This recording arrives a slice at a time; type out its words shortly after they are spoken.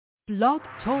Blog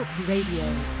Talk Radio.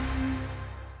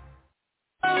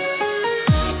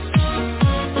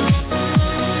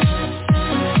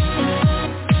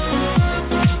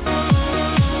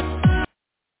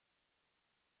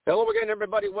 Hello again,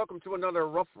 everybody. Welcome to another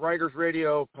Rough Riders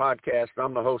Radio podcast.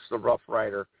 I'm the host of Rough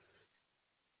Rider.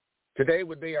 Today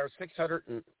would be our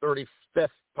 635th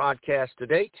podcast to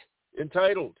date,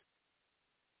 entitled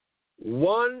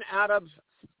One out of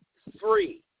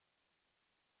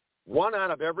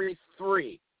every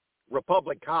three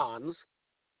Republicans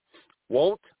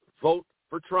won't vote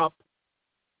for Trump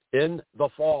in the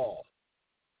fall,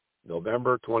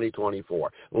 November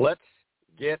 2024. Let's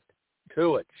get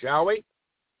to it, shall we?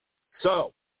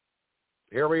 So,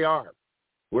 here we are.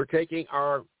 We're taking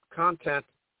our content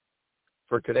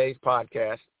for today's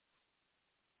podcast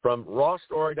from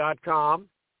rawstory.com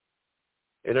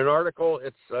in an article.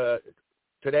 It's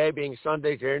today being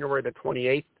Sunday, January the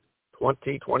 28th,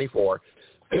 2024.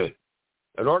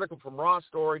 An article from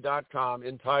rawstory.com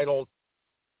entitled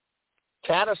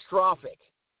Catastrophic,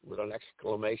 with an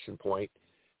exclamation point,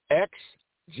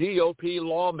 ex-GOP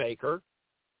lawmaker,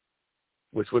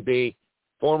 which would be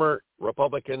former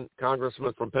Republican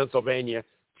Congressman from Pennsylvania,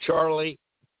 Charlie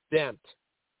Dent,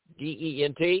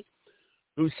 D-E-N-T,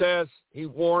 who says he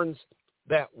warns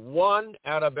that one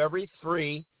out of every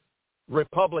three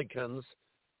Republicans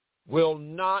will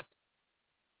not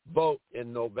vote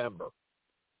in November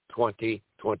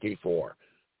 2024.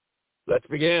 Let's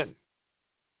begin.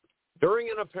 During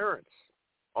an appearance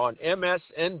on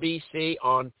MSNBC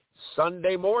on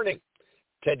Sunday morning,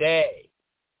 today,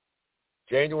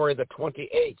 January the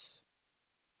 28th,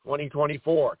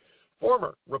 2024,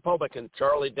 former Republican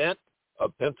Charlie Dent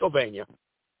of Pennsylvania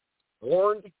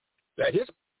warned that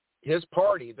his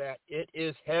party, that it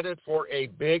is headed for a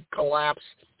big collapse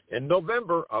in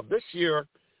November of this year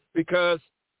because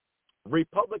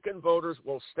Republican voters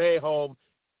will stay home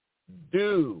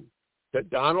due to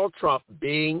Donald Trump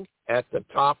being at the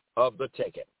top of the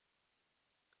ticket.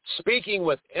 Speaking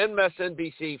with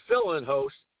MSNBC fill-in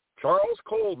host Charles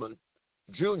Coleman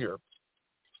Jr.,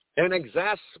 an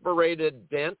exasperated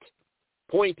Dent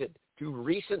pointed to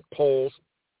recent polls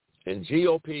and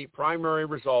GOP primary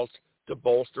results to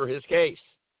bolster his case.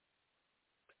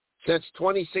 Since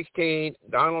 2016,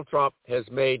 Donald Trump has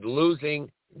made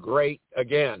losing great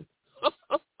again.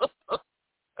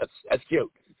 That's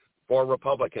cute for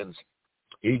Republicans.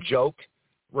 He joked,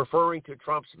 referring to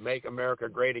Trump's Make America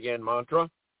Great Again mantra.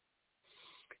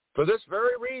 For this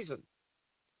very reason,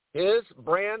 his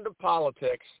brand of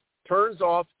politics turns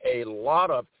off a lot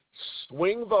of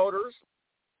swing voters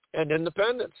and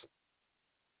independents.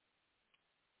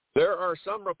 There are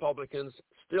some Republicans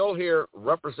still here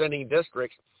representing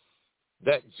districts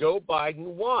that Joe Biden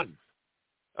won,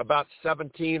 about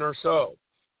 17 or so.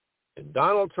 And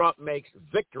Donald Trump makes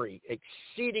victory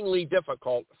exceedingly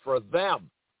difficult for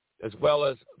them, as well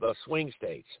as the swing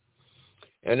states.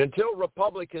 And until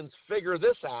Republicans figure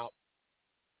this out,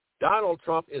 Donald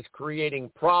Trump is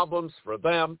creating problems for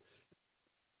them,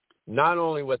 not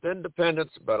only with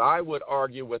independents, but I would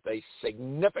argue with a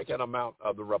significant amount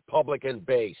of the Republican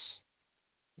base.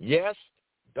 Yes,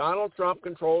 Donald Trump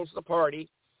controls the party.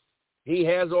 He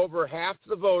has over half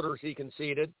the voters he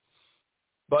conceded,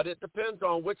 but it depends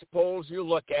on which polls you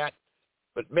look at.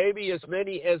 But maybe as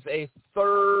many as a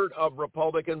third of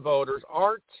Republican voters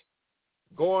aren't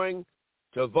going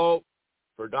to vote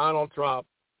for Donald Trump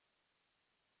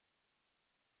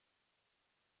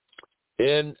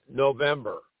in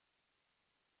November.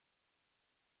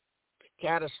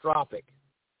 Catastrophic,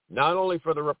 not only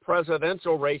for the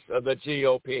presidential race of the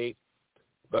GOP,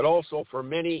 but also for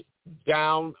many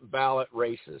down-ballot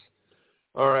races.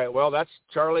 All right, well, that's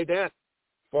Charlie Dent,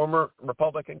 former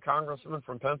Republican congressman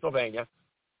from Pennsylvania.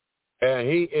 And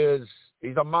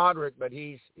he's a moderate, but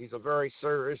he's a very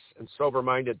serious and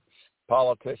sober-minded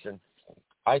politician.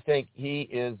 I think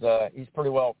he's pretty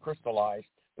well crystallized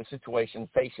the situation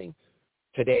facing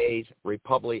today's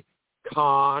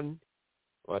Republican,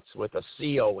 what's with a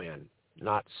C-O-N,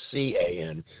 not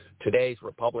C-A-N, today's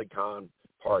Republican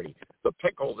Party. The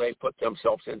pickle they put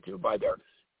themselves into by their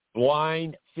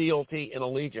blind fealty and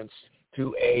allegiance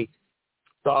to a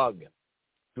thug,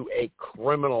 to a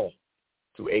criminal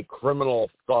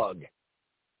thug,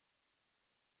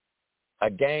 a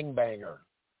gangbanger.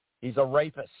 He's a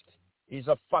rapist. He's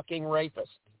a fucking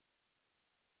rapist.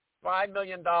 $5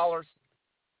 million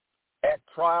at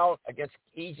trial against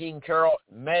E. Jean Carroll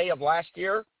May of last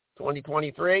year,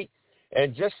 2023,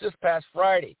 and just this past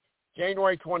Friday,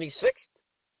 January 26th,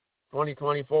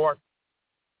 2024,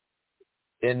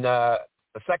 in a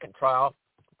second trial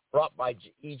brought by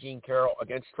E. Jean Carroll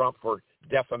against Trump for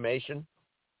defamation.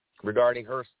 regarding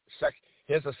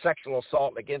his sexual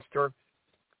assault against her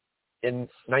in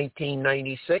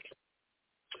 1996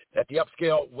 at the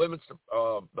upscale women's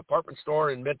department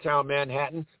store in Midtown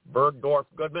Manhattan, Bergdorf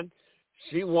Goodman.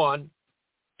 She won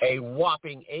a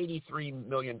whopping $83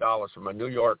 million from a New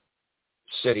York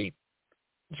City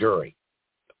jury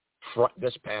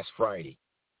this past Friday,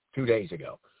 2 days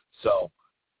ago. So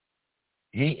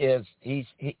the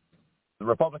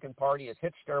Republican Party has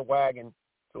hitched their wagon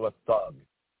to a thug,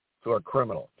 to a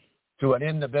criminal, to an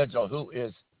individual who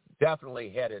is definitely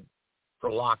headed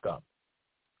for lockup,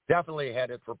 definitely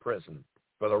headed for prison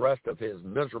for the rest of his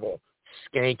miserable,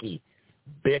 skanky,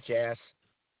 bitch-ass,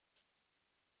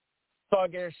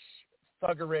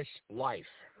 thuggerish life.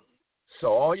 So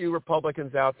all you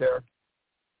Republicans out there,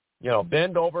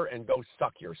 bend over and go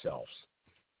suck yourselves,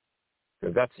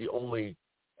 because that's the only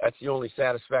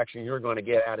satisfaction you're going to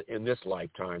get out of it in this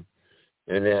lifetime.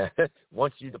 And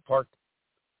once you depart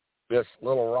this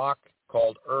little rock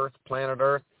called Earth, planet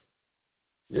Earth,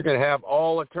 you're going to have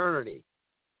all eternity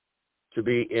to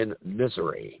be in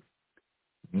misery.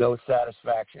 No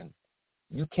satisfaction.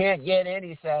 You can't get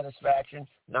any satisfaction,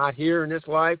 not here in this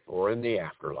life or in the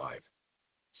afterlife.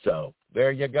 So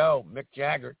there you go, Mick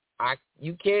Jagger.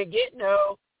 You can't get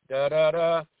no,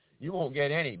 da-da-da. You won't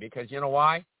get any, because you know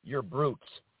why? You're brutes.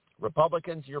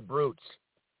 Republicans, you're brutes.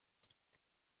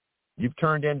 You've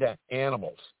turned into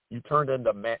animals. You've turned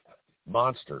into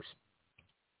monsters.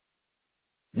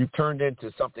 You've turned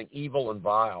into something evil and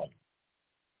vile.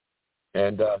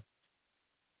 And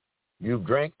you've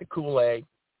drank the Kool-Aid.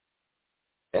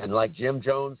 And like Jim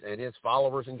Jones and his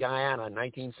followers in Guyana in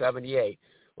 1978,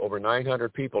 over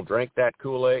 900 people drank that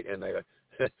Kool-Aid, and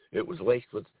it was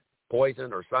laced with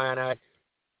poison or cyanide,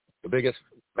 the biggest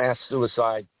mass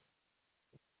suicide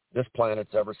this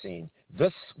planet's ever seen.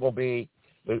 This will be,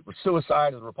 the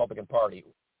suicide of the Republican Party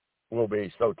will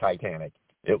be so titanic.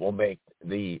 It will make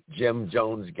the Jim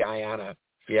Jones Guyana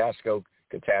fiasco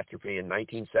catastrophe in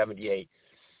 1978,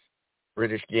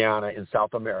 British Guiana in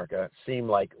South America, seem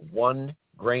like one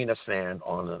grain of sand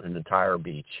on an entire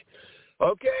beach.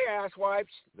 Okay, asswipes,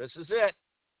 this is it.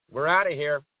 We're out of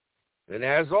here. And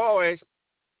as always,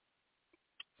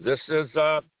 this is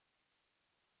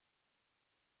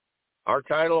our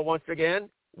title once again,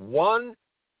 1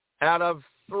 out of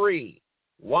 3,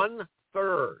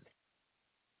 1/3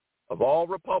 of all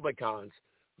Republicans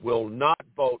will not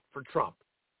vote for Trump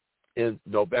in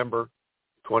November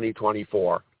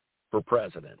 2024 for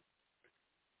president.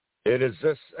 It is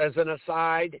this, as an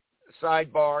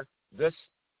sidebar, this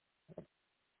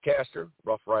caster,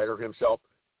 Rough Rider himself,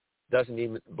 doesn't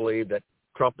even believe that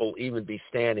Trump will even be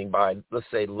standing by, let's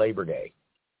say, Labor Day,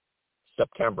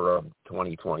 September of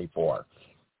 2024.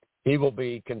 He will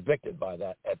be convicted by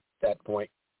that at that point,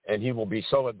 and he will be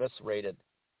so eviscerated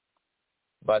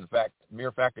by the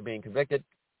mere fact of being convicted,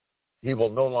 he will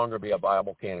no longer be a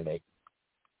viable candidate.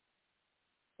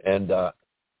 And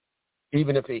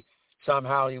even if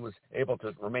somehow he was able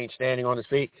to remain standing on his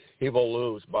feet, he will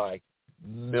lose by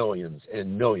millions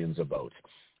and millions of votes.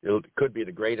 It could be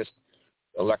the greatest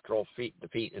electoral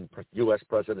defeat in U.S.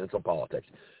 presidential politics.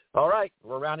 All right,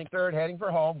 we're rounding third, heading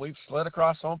for home. We've slid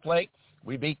across home plate.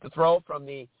 We beat the throw from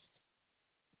the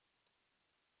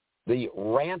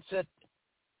rancid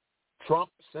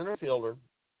Trump center fielder,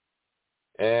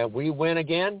 and we win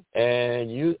again,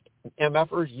 and you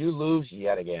MFers, you lose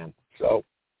yet again. So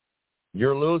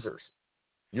you're losers.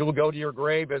 You will go to your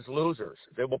grave as losers.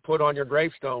 They will put on your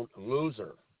gravestone,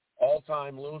 loser,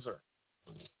 all-time loser,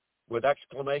 with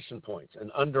exclamation points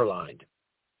and underlined.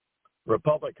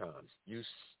 Republicans, you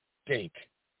stink.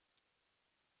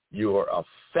 You are a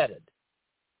fetid,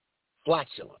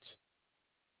 flatulent,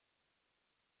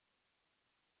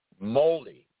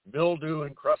 moldy,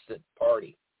 mildew-encrusted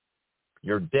party.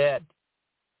 You're dead.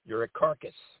 You're a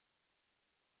carcass.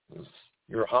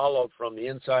 You're hollowed from the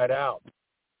inside out.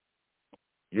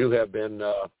 You have been,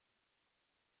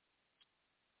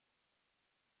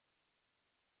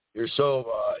 you're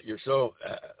so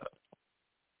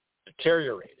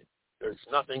deteriorated. There's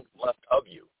nothing left of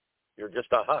you. You're just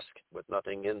a husk with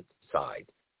nothing inside.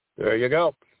 There you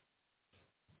go.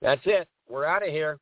 That's it. We're out of here.